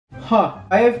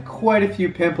I have quite a few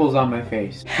pimples on my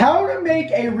face. How to make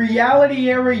a reality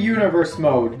era universe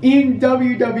mode in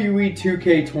WWE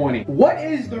 2K20. What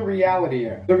is the reality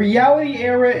era? The reality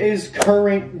era is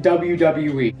current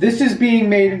WWE. This is being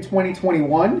made in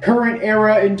 2021. Current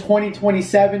era in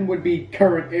 2027 would be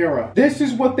current era. This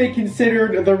is what they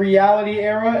considered the reality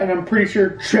era, and I'm pretty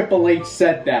sure Triple H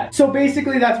said that. So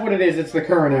basically that's what it is, it's the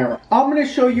current era. I'm gonna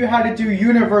show you how to do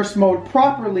universe mode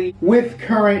properly with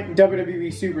current WWE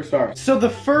superstars. So the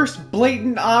first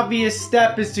blatant obvious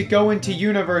step is to go into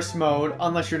universe mode,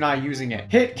 unless you're not using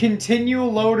it. Hit continue,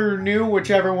 load, or new,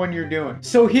 whichever one you're doing.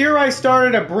 So here I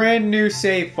started a brand new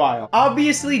save file.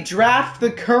 Obviously draft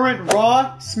the current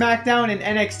Raw, SmackDown, and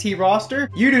NXT roster.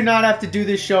 You do not have to do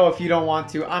this show if you don't want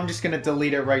to. I'm just gonna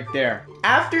delete it right there.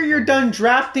 After you're done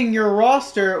drafting your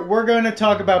roster, we're going to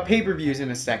talk about pay-per-views in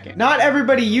a second. Not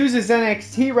everybody uses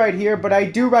NXT right here, but I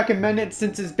do recommend it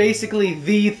since it's basically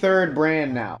the third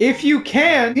brand now. If you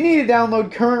can, you need to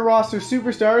download current roster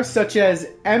superstars such as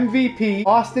MVP,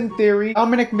 Austin Theory,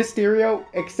 Dominic Mysterio,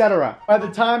 etc. By the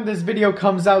time this video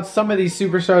comes out, some of these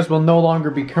superstars will no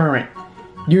longer be current.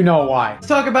 You know why. Let's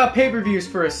talk about pay-per-views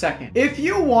for a second. If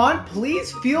you want,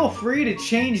 please feel free to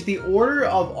change the order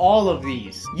of all of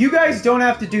these. You guys don't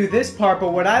have to do this part,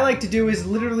 but what I like to do is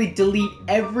literally delete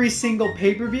every single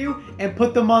pay-per-view and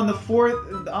put them on the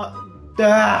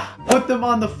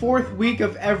fourth week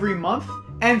of every month.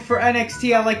 And for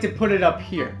NXT, I like to put it up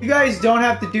here. You guys don't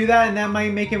have to do that, and that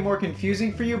might make it more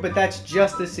confusing for you, but that's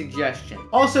just a suggestion.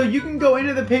 Also, you can go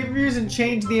into the pay-per-views and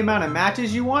change the amount of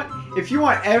matches you want. If you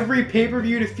want every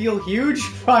pay-per-view to feel huge,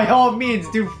 by all means,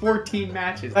 do 14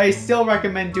 matches. I still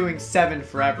recommend doing 7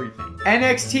 for everything.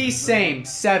 NXT, same,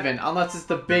 7. Unless it's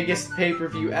the biggest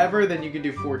pay-per-view ever, then you can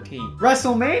do 14.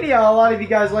 WrestleMania, a lot of you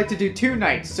guys like to do 2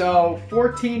 nights, so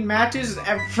 14 matches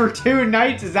for 2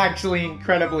 nights is actually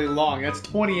incredibly long. That's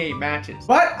 28 matches.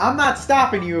 But I'm not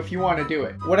stopping you if you want to do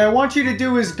it. What I want you to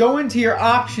do is go into your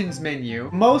options menu.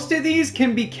 Most of these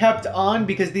can be kept on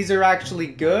because these are actually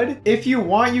good. If you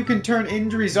want, you can turn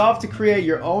injuries off to create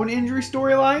your own injury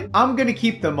storyline. I'm gonna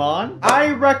keep them on.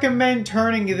 I recommend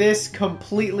turning this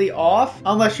completely off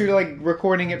unless you're like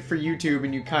recording it for YouTube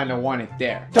and you kind of want it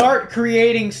there. Start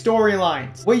creating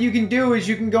storylines. What you can do is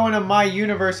you can go into My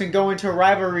Universe and go into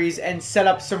rivalries and set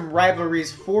up some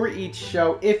rivalries for each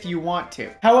show if you want to.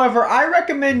 However, I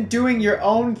recommend doing your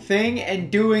own thing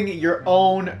and doing your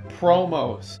own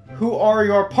promos. Who are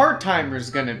your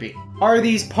part-timers gonna be? Are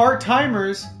these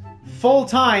part-timers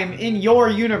full-time in your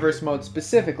universe mode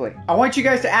specifically? I want you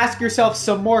guys to ask yourself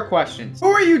some more questions. Who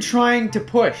are you trying to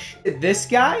push? This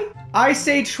guy? I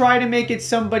say try to make it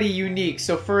somebody unique.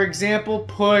 So for example,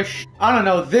 push, I don't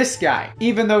know, this guy,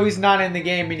 even though he's not in the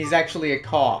game and he's actually a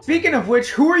call. Speaking of which,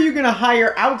 who are you gonna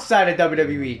hire outside of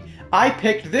WWE? I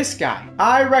picked this guy.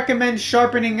 I recommend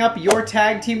sharpening up your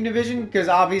tag team division because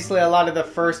obviously a lot of the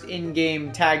first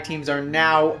in-game tag teams are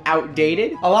now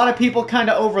outdated. A lot of people kind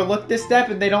of overlook this step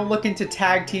and they don't look into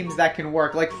tag teams that can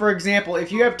work. Like for example,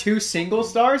 if you have 2 single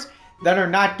stars that are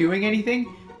not doing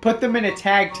anything, put them in a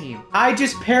tag team. I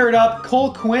just paired up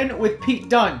Cole Quinn with Pete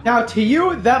Dunne. Now to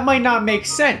you, that might not make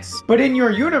sense, but in your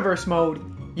universe mode,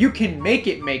 you can make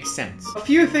it make sense. A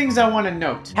few things I want to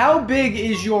note. How big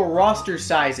is your roster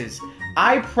sizes?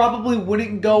 I probably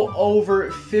wouldn't go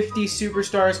over 50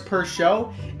 superstars per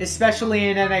show, especially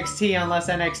in NXT, unless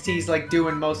NXT's like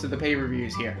doing most of the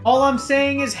pay-per-views here. All I'm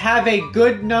saying is have a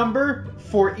good number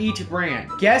for each brand.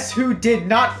 Guess who did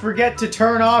not forget to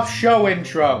turn off show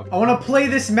intro? I want to play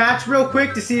this match real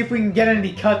quick to see if we can get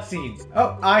any cutscenes.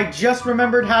 Oh, I just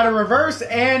remembered how to reverse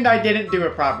and I didn't do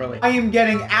it properly. I am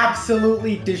getting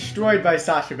absolutely destroyed by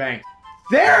Sasha Banks.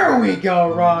 There we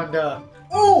go, Ronda.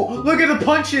 Oh, look at the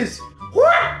punches.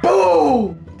 What?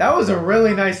 Boom! That was a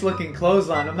really nice looking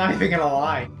clothesline, I'm not even gonna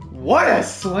lie. What a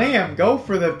slam! Go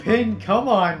for the pin, come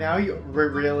on now, you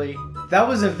really? That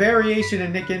was a variation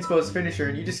of Nick Inspo's finisher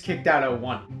and you just kicked out at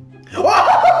 1.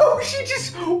 Oh, she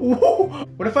just, whoa.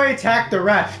 What if I attack the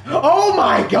ref? Oh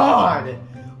my god!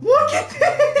 Look at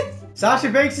this! Sasha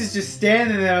Banks is just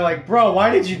standing there like, bro,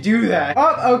 why did you do that?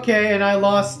 Oh, okay, and I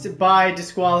lost by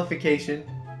disqualification.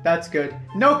 That's good.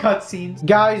 No cutscenes.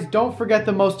 Guys, don't forget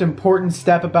the most important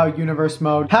step about universe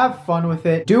mode. Have fun with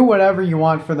it. Do whatever you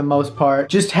want for the most part.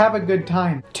 Just have a good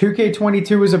time.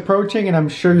 2K22 is approaching and I'm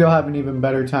sure you'll have an even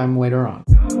better time later on.